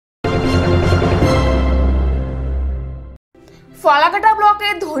ফালাকাটা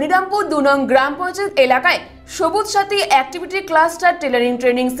ব্লকের ধনিরামপুর ২ নং গ্রাম পঞ্চায়েত এলাকায় সবুজ সাথী অ্যাক্টিভিটি ক্লাস্টার টেলারিং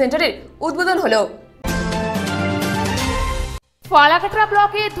ট্রেনিং সেন্টারের উদ্বোধন হলো। ফালাকাটা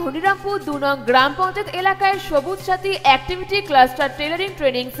ব্লকের ধনিরামপুর ২ নং গ্রাম পঞ্চায়েত এলাকায় সবুজ সাথী অ্যাক্টিভিটি ক্লাস্টার টেলারিং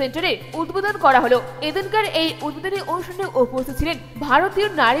ট্রেনিং সেন্টারের উদ্বোধন করা হলো। এদিনকার এই উদ্বোধনী অনুষ্ঠানে উপস্থিত ছিলেন ভারতীয়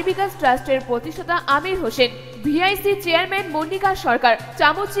নারী বিকাশ ট্রাস্টের প্রতিষ্ঠাতা আমির হোসেন, ভিআইসি চেয়ারম্যান মল্লিকা সরকার,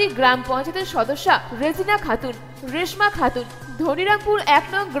 চামচি গ্রাম পঞ্চায়েতের সদস্যা রেজিনা খাতুন, রেশমা খাতুন, ধনিরামপুর ১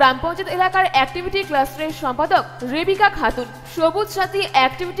 নং গ্রাম পঞ্চায়েত এলাকার অ্যাক্টিভিটি ক্লাস্টারের সম্পাদক রেবিকা খাতুন, সবুজ সাথী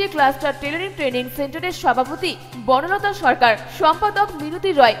অ্যাক্টিভিটি ক্লাস্টার টেলারিং ট্রেনিং সেন্টারের সভাপতি বনলতা সরকার, সম্পাদক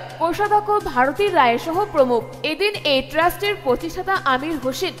মিনতি রয়, কোষাধ্যক্ষ ভারতী রায় সহ প্রমুখ। এদিন এই ট্রাস্টের প্রতিষ্ঠাতা আমির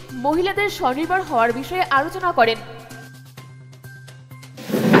হোসেন মহিলাদের স্বনির্ভর হওয়ার বিষয়ে আলোচনা করেন।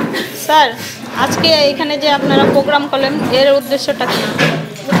 স্যার, আজকে এখানে যে আপনারা প্রোগ্রাম করলেন এর উদ্দেশ্যটা কি?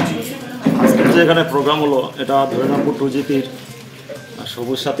 যে এখানে প্রোগ্রাম হলো, এটা ধনিরামপুর 2GPর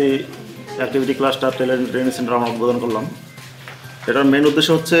সবুজ সাথী activity cluster tailoring training centre আমরা উদ্বোধন করলাম। এটার মেন উদ্দেশ্য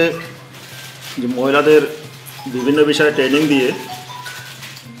হচ্ছে যে মহিলাদের বিভিন্ন বিষয়ে ট্রেনিং দিয়ে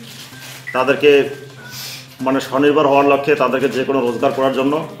তাদেরকে স্বনির্ভর হওয়ার লক্ষ্যে তাদেরকে যে কোনো রোজগার করার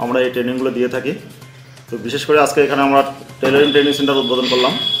জন্য আমরা এই ট্রেনিংগুলো দিয়ে থাকি। তো বিশেষ করে আজকে এখানে আমরা টেলারিং ট্রেনিং সেন্টার উদ্বোধন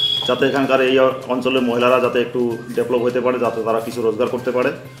করলাম, যাতে এখানকার এই অঞ্চলের মহিলারা যাতে একটু ডেভেলপ হতে পারে, যাতে তারা কিছু রোজগার করতে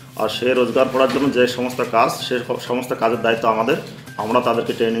পারে। আর সে রোজগার করার জন্য যে সমস্ত কাজ, সে সমস্ত কাজের দায়িত্ব আমাদের, আমরা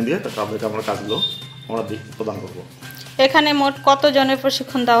তাদেরকে ট্রেনিং দিয়ে তাদেরকে আমরা কাজগুলো আমরা প্রদান করব। এখানে মোট কতজনের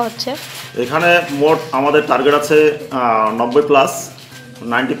প্রশিক্ষণ দেওয়া হচ্ছে? এখানে মোট আমাদের টার্গেট আছে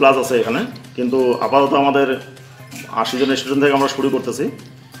 90+ আছে এখানে, কিন্তু আপাতত আমাদের 80 জন স্টুডেন্ট থেকে আমরা শুরু করতেছি।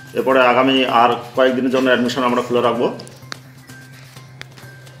 এরপরে আগামী আর কয়েকদিনের জন্য অ্যাডমিশন আমরা খুলে রাখবো।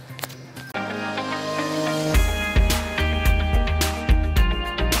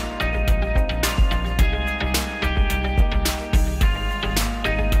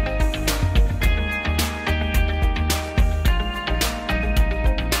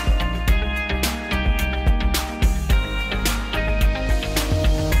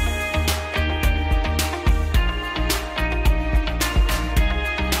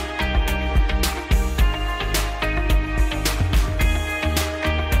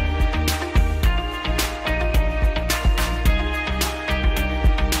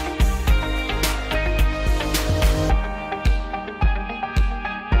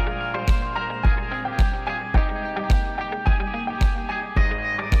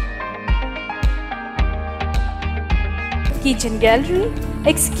 Kitchen Gallery,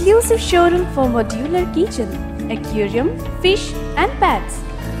 exclusive showroom for modular kitchen, aquarium, fish and pets.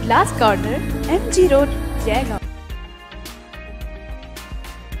 Glass Corner, MG Road, Jaigaon.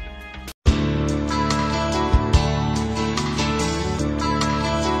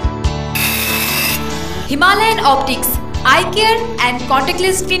 Himalayan optics, I care and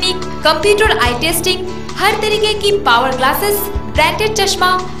contact lens clinic, computer I testing, हर तरीके की पावर ग्लासेस, ब्रांडेड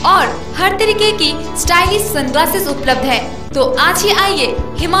चश्मा और हर तरीके की स्टाइलिश सनग्लासेस उपलब्ध है। तो आज ही आइए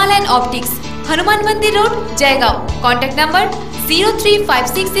हिमालयन ऑप्टिक्स, हनुमान मंदिर road, Jaigaon. Contact number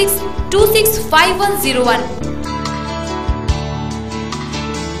 03566265101।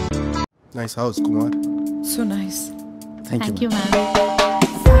 Nice house, Kumar. So nice. Thank you, ma'am.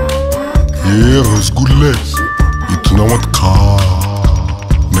 ये रसगुल्ले इतना मत खा,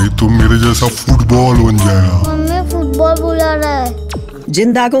 नहीं तो मेरे जैसा फुटबॉल बन जाएगा। मम्मी फुटबॉल बुला रहा है। जिन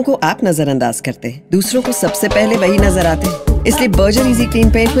दागों को आप नजरअंदाज करते हैं, दूसरों को सबसे पहले वही नजर आते हैं। इसलिए Berger easy clean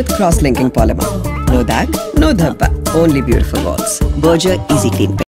paint with cross linking polymer. No दाग, नो धब्बा, only beautiful walls. Berger easy clean paint.